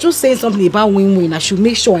she was just saying something about win-win, I should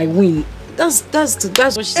make sure I win. That's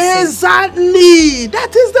what she said. Exactly!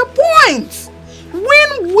 That is the point!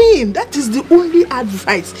 Win-win! That is the only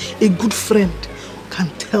advice a good friend can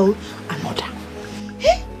tell another.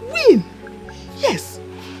 Hey, win! Yes.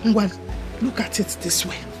 Well, look at it this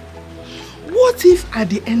way. What if at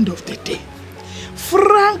the end of the day,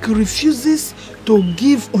 Frank refuses to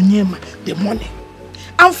give Onyema the money,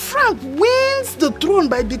 and Frank wins the throne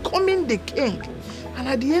by becoming the king, and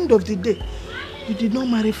at the end of the day, you did not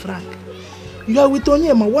marry Frank. You are with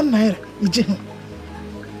Onyema 1 naira.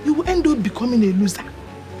 You will end up becoming a loser.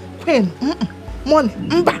 Queen, money,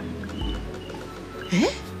 mba.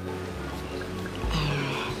 Eh?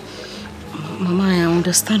 Mama, I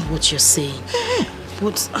understand what you're saying.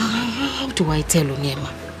 But how do I tell Onyema?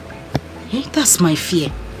 That's my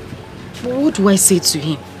fear. What do I say to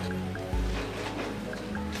him?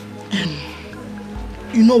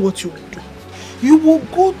 You know what you will do? You will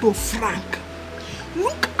go to Frank,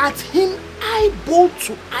 look at him eyeball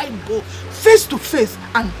to eyeball, face to face,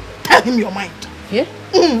 and tell him your mind. Yeah?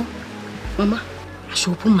 Mama, I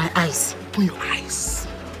should open my eyes. Open your eyes.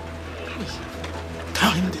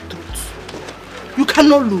 Tell him the truth. You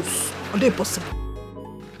cannot lose. Are possible?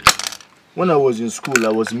 When I was in school, I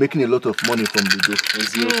was making a lot of money from Ludo.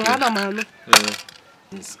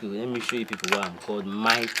 In school, let me show you people what I'm called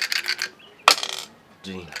Mike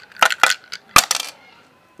doing.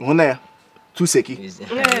 Onny, 2 seki.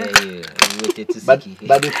 But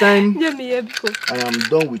by the time I am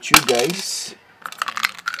done with you guys,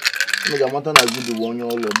 I want to do the one you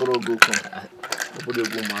all go come.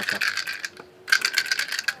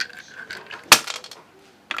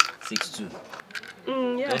 6-2.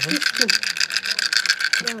 Yeah, 6-2.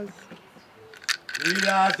 Yes. He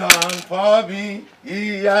has done for me.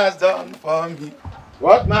 He has done for me.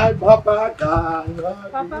 What my papa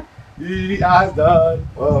can. He has done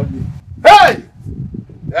for me. Hey!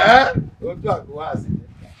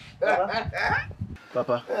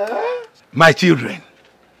 Papa. My children,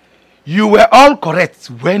 you were all correct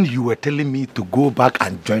when you were telling me to go back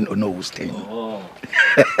and join Onowu's team. Oh.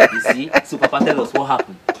 You see? So Papa, tell us what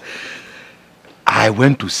happened. I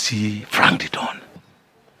went to see Frank the Don.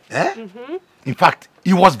 In fact,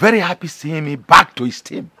 he was very happy seeing me back to his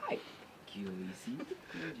team.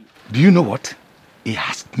 Do you know what? He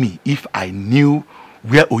asked me if I knew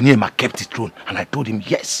where Onyema kept his throne, and I told him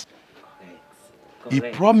yes. Correct. He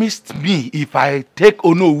promised me if I take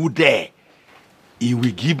Onowu there, he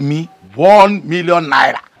will give me 1 million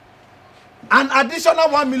naira. An additional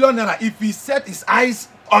 1 million naira if he set his eyes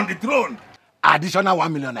on the throne. Additional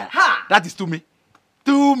 1 million naira. Ha! That is to me.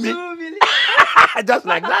 To me. 2 million. Just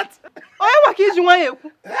like that. Hey, what are you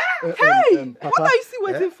still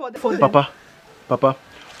waiting for? Papa,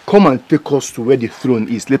 come and take us to where the throne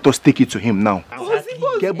is. Let us take it to him now.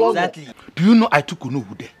 Exactly. Do you know I took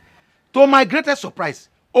Onowu there? To my greatest surprise,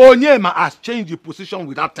 Onyema has changed the position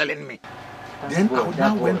without telling me. Then I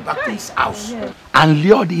now went back to his house and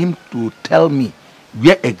lured him to tell me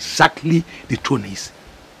where exactly the throne is.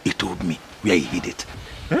 He told me where he hid it.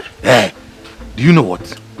 Do you know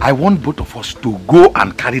what? I want both of us to go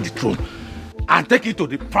and carry the throne and take it to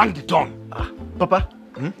the Frank the Don. Papa,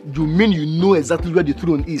 you mean you know exactly where the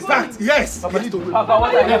throne is? Fact, yes. Papa,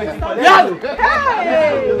 what are you waiting for?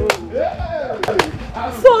 Hey!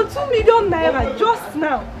 So 2 million naira just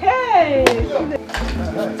now. Hey!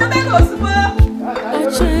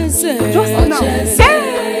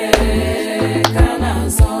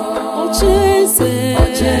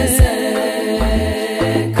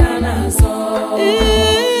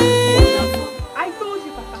 told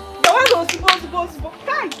you, Papa. The one was supposed to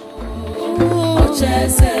Kai.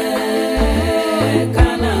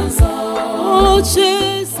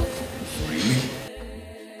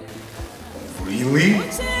 Really?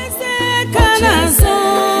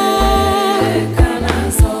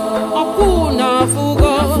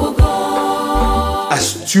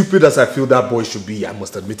 As stupid as I feel that boy should be, I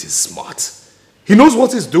must admit he's smart. He knows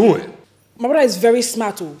what he's doing. My brother is very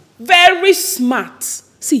smart, oh. Very smart.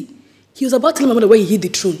 See, he was about telling my mother where he hid the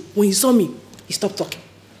throne. When he saw me, he stopped talking.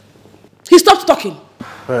 He stopped talking.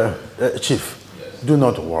 Chief, do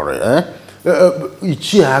not worry.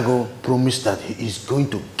 Ichiago promised that he is going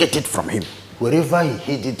to get it from him. Wherever he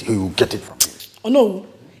hid it, he will get it from him. Oh no,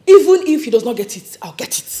 even if he does not get it, I'll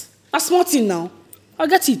get it. A small thing now. I'll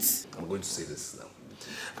get it. I'm going to say this now.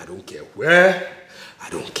 I don't care where, I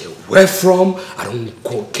don't care where from, I don't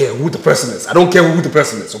care who the person is. I don't care who the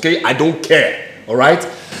person is, okay? I don't care, all right?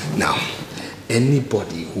 Now,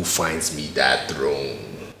 anybody who finds me that throne,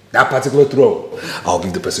 that particular throne, I'll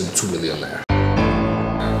give the person 2 million naira.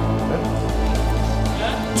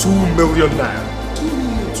 2 million naira.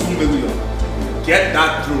 2 million. Get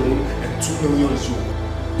that throne and 2 million is yours.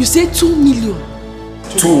 You say 2 million?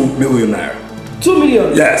 2 million naira. 2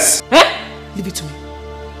 million? Yes. Eh? Leave it to me.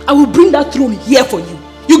 I will bring that throne here for you.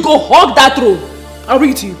 You go hug that throne. I'll bring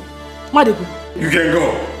it to you. Madego. You can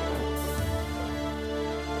go.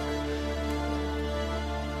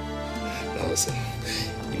 Now listen.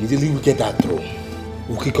 Immediately we get that throne,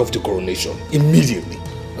 we'll kick off the coronation. Immediately.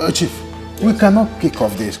 Chief, we cannot kick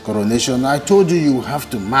off this coronation. I told you you have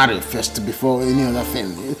to marry first before any other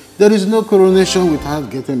thing. There is no coronation without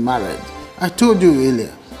getting married. I told you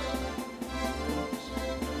earlier.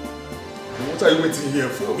 What are you waiting here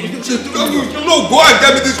for? You know, go and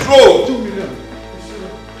get me this throne. 2 million.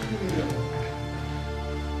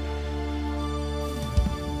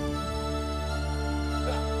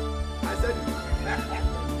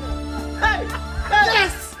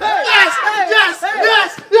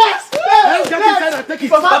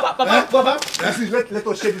 Papa, let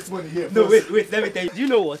us share this money here. No, wait, let me tell you. Do you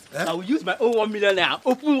know what? I will use my own 1 million now.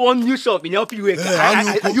 Open one new shop in LP.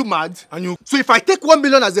 Are you mad? So if I take 1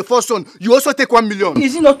 million as the first son, you also take 1 million?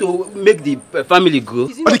 Is it not to make the family grow?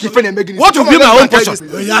 What will be my own portion?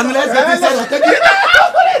 Let's get this. Take it.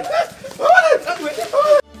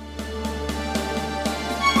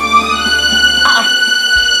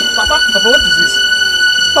 Papa, what is this?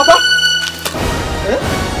 Papa?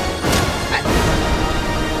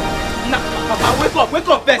 Papa, wake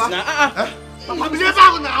up first now.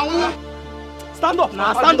 Stand up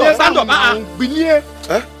now, stand up.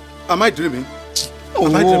 Am I dreaming?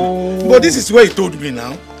 Am I dreaming? But this is where he told me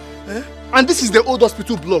now. And this is the old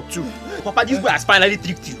hospital block too. Papa, this boy has finally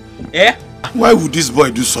tricked you. Eh? Why would this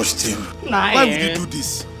boy do such thing? Nah, why would he do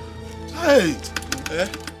this? Hey.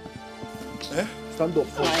 Stand up.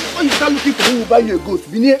 Why you start looking for who will buy you a goat?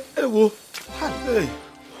 Hey,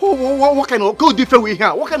 what kind of go different way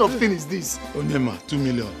here? What kind of thing is this? Onyema, 2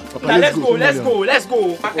 million. Papa, now let's go. This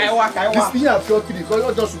thing I've got to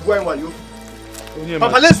because just go and you.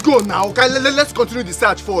 Papa, let's go now. Okay, let's continue the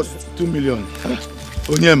search first. 2 million.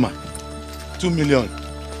 Onyema. 2 million.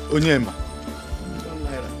 Onyema.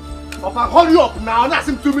 Papa, hurry up now. That's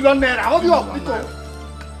him 2 million naira. Hurry up.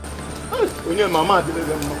 Onyema, man,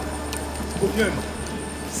 Onyema.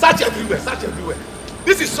 Search everywhere.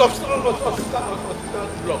 This is substance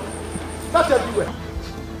block. Search everywhere.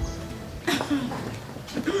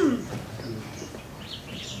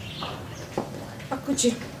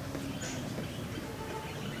 Akuchi.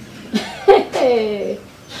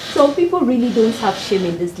 Some people really don't have shame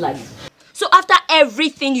in this life. So after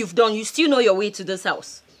everything you've done, you still know your way to this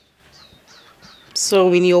house?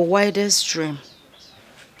 So in your wildest dream,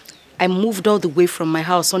 I moved all the way from my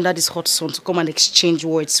house under this hot sun to come and exchange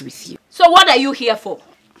words with you. So what are you here for?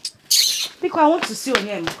 Because I want to see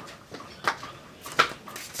Onny.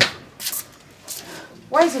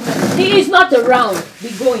 Why is he not? He is not around. Be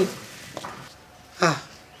going.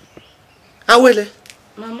 Awele.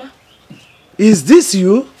 Mama. Is this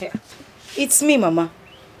you? Yeah. It's me, Mama.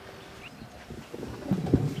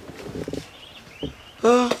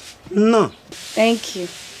 No. Thank you.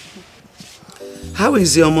 How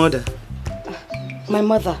is your mother? My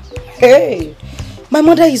mother? Hey! My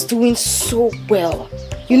mother is doing so well.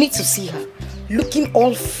 You need to see her. Looking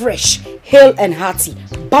all fresh, hale and hearty,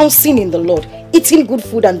 bouncing in the Lord, eating good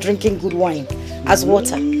food and drinking good wine as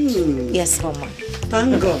water. Yes, Mama.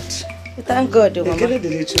 Thank God. Thank God, Mama.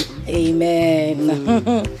 Amen.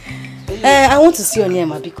 I want to see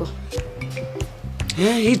Onyema, Biko.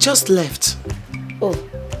 Yeah, he just left. Oh.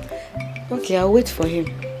 Okay, I'll wait for him.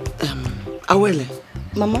 Awele.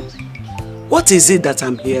 Mama? What is it that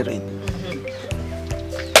I'm hearing?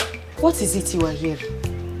 What is it you are hearing?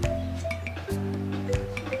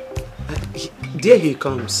 There he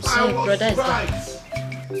comes. I was right.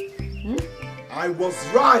 I was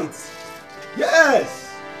right. Yes.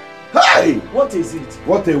 Hey! What is it?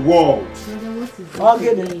 What a world. What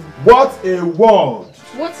is it? What a world.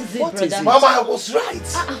 What is it, What brother? is it? Mama, I was right.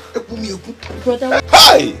 Brother.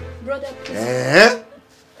 Hey! Brother.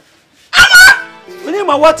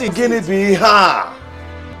 Onyema, what again it be? Ha!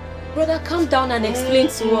 Brother, calm down and explain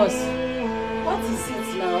to us. What is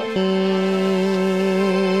it now?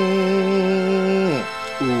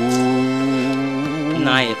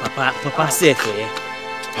 Nah, Papa said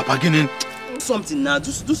Papa Ginin. Do something now,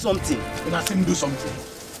 do something. Let him do something.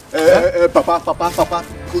 Papa,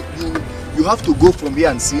 you have to go from here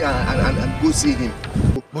and see and go see him.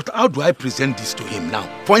 But how do I present this to him now?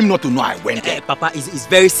 For him not to know I went there. Papa, it's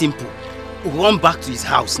very simple. Run back to his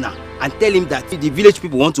house now and tell him that the village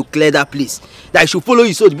people want to clear that place. That he should follow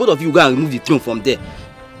you so the both of you go and remove the throne from there.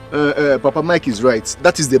 Papa Mike is right.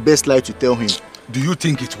 That is the best lie to tell him. Do you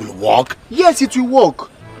think it will work? Yes, it will work.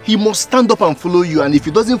 He must stand up and follow you, and if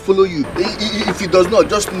he doesn't follow you, if he does not,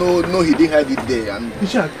 just know he didn't hide it there and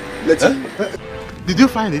let him. Did you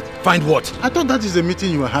find it? Find what? I thought that is the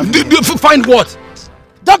meeting you were having. Find what?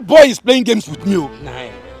 That boy is playing games with me.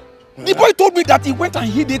 The boy told me that he went and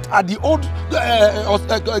hid it at the old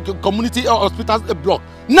community hospital block.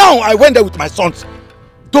 Now I went there with my sons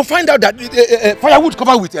to find out that firewood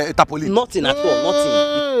covered with tarpaulin. Nothing at all,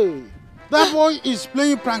 nothing. That boy is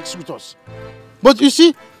playing pranks with us. But you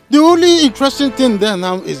see, the only interesting thing there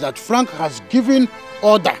now is that Frank has given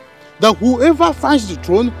order that whoever finds the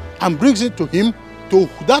throne and brings it to him, to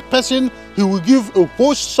that person, he will give a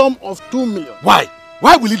whole sum of 2 million. Why?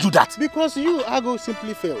 Why will he do that? Because you, Ago,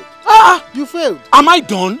 simply failed. You failed. Am I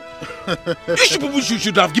done? You people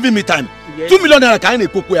should have given me time. Yes. 2 million naira can Hey,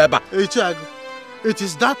 Chago, it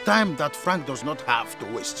is that time that Frank does not have to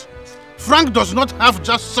waste. Frank does not have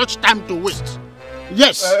just such time to waste.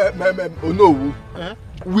 Yes. Oh no.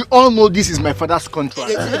 We all know this is my father's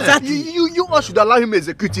contract. Exactly. You all should allow him to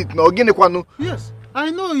execute it now. Yes.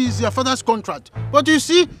 I know he's your father's contract. But you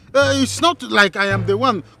see, it's not like I am the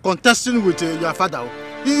one contesting with your father.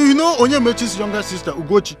 You know Onyemechi's younger sister,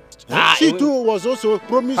 Ugochi. She too was also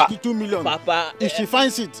promised 2 million. Papa, if she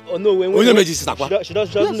finds it. Oh no, she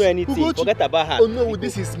doesn't know anything. Ugochi. Forget about her. Oh no,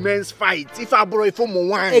 this is men's fight. If I borrow for more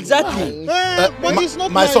wine. Exactly. But it's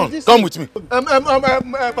not my son, come with me.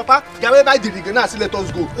 Papa, let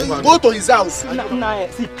us go. Go to his house.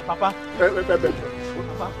 See, Papa.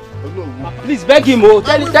 Please beg him,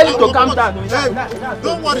 tell him to calm down.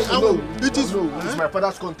 Don't worry, I will. It is my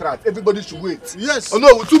father's contract. Everybody should wait. Yes. Oh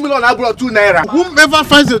no, 2 million I brought 2 naira. Whomever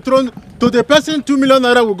finds the throne, to the person 2 million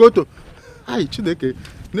naira will go to. Hey, Chineke.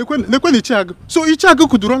 Ichiago. So Ichiago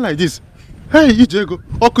could run like this. Hey, Ichiago.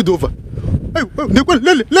 Okudova. Hey,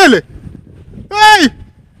 Lele. Hey!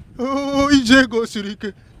 Oh, Ichiago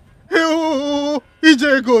Sirike. Hey, oh,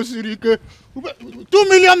 Ichiago Sirike. 2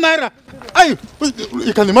 million naira. Hey,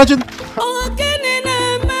 you can imagine.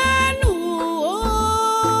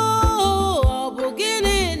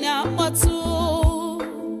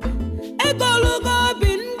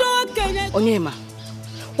 Onyema,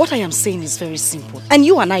 what I am saying is very simple, and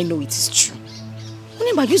you and I know it is true.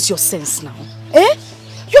 Onyema, use your sense now.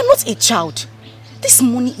 You're not a child. This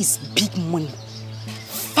money is big money.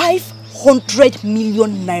 500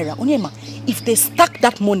 million naira. Onyema, if they stack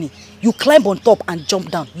that money, you climb on top and jump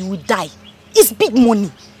down, you will die. It's big money.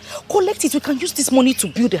 Collect it. We can use this money to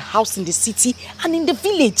build a house in the city and in the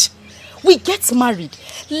village. We get married,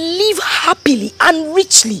 live happily and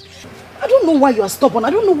richly. I don't know why you are stubborn. I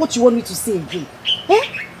don't know what you want me to say again.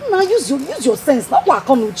 Now use your sense. Now what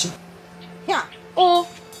come with you? Yeah. Oh.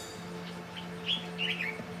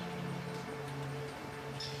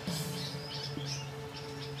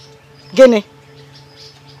 Gene.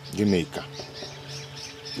 Gineika.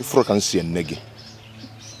 You can see a nigga.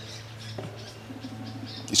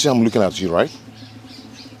 You see I'm looking at you, right?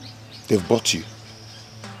 They've bought you.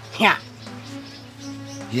 Yeah.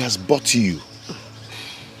 He has bought you.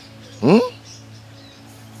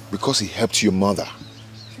 Because he helped your mother.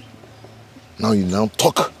 Now you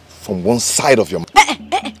talk from one side of your mouth.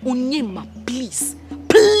 Onyema, please.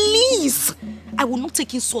 Please. I will not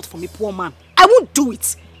take insult from a poor man. I won't do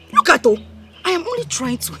it. Look at all. I am only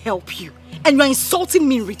trying to help you. And you are insulting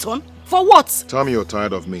me in return? For what? Tell me you're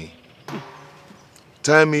tired of me.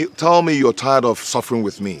 Tell me you're tired of suffering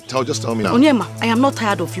with me. Just tell me now. Onyema, I am not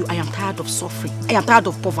tired of you. I am tired of suffering. I am tired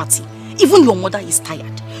of poverty. Even your mother is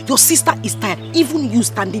tired. Your sister is tired. Even you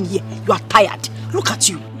standing here, you are tired. Look at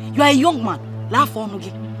you. You are a young man. Laugh on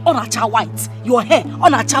a white. Your hair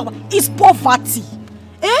on a white. It's poverty.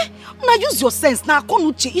 Eh? Now use your sense. Now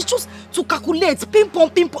it's just to calculate. Ping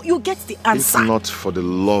pong. You get the answer. If not for the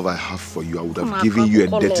love I have for you, I would have given you a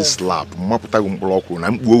dirty slap.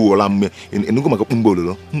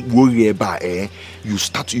 You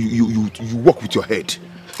start. You walk with your head.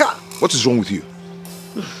 What is wrong with you?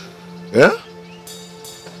 Yeah?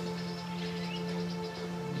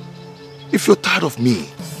 If you're tired of me,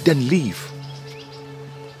 then leave.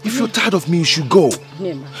 If you're tired of me, you should go.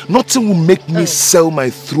 Nothing will make me sell my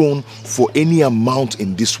throne for any amount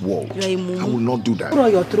in this world. I will not do that.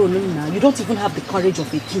 Your throne now. You don't even have the courage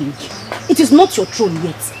of a king. It is not your throne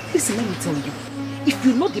yet. Listen, let me tell you. If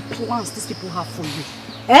you know the plans these people have for you,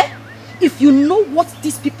 if you know what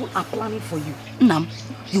these people are planning for you, Nam,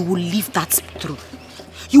 you will leave that throne.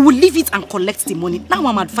 You will leave it and collect the money. Now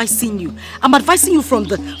I'm advising you. I'm advising you from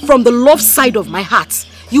the love side of my heart.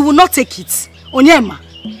 You will not take it. Onyema.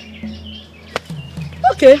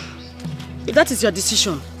 Okay. If that is your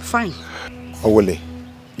decision, fine. Awole,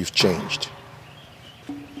 you've changed.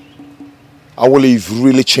 Awole, you've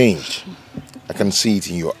really changed. I can see it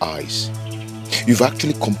in your eyes. You've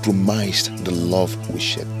actually compromised the love we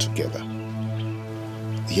shared together.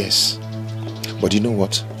 Yes. But you know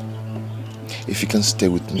what? If you can stay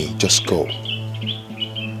with me, just go.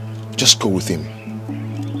 Just go with him.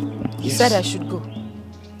 You said I should go.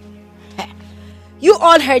 You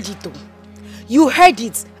all heard it though. You heard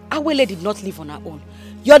it. Awele did not live on her own.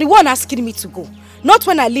 You're the one asking me to go. Not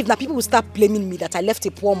when I leave, now people will start blaming me that I left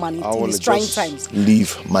a poor man in his trying times.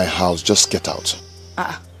 Leave my house. Just get out.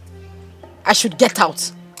 I should get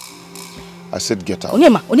out. I said get out.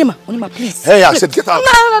 Onyema, please. Hey, I said get out.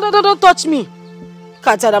 No, don't touch me.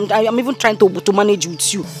 I'm even trying to manage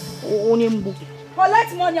with you. Onyembo.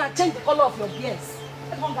 Collect money and change the color of your beers.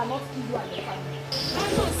 Everyone cannot kill you and your family.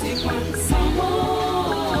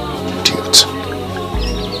 Idiot.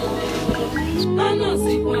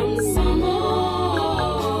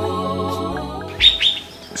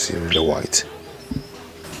 Is he really white?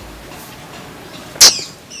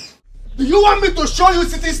 Do you want me to show you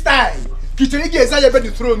city style? Kichirigi Ezaye be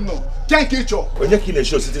the throne no. Can't kicho. Onye kile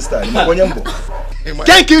show city style.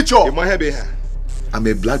 Can't kicho. I'm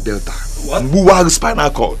a black delta. Mbuwag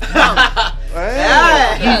spinal cord.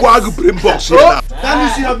 Mbuwag brain box. That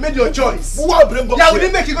means you have made your choice. Mbuwag brain box. Yeah, we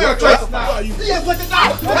didn't make you go your choice now.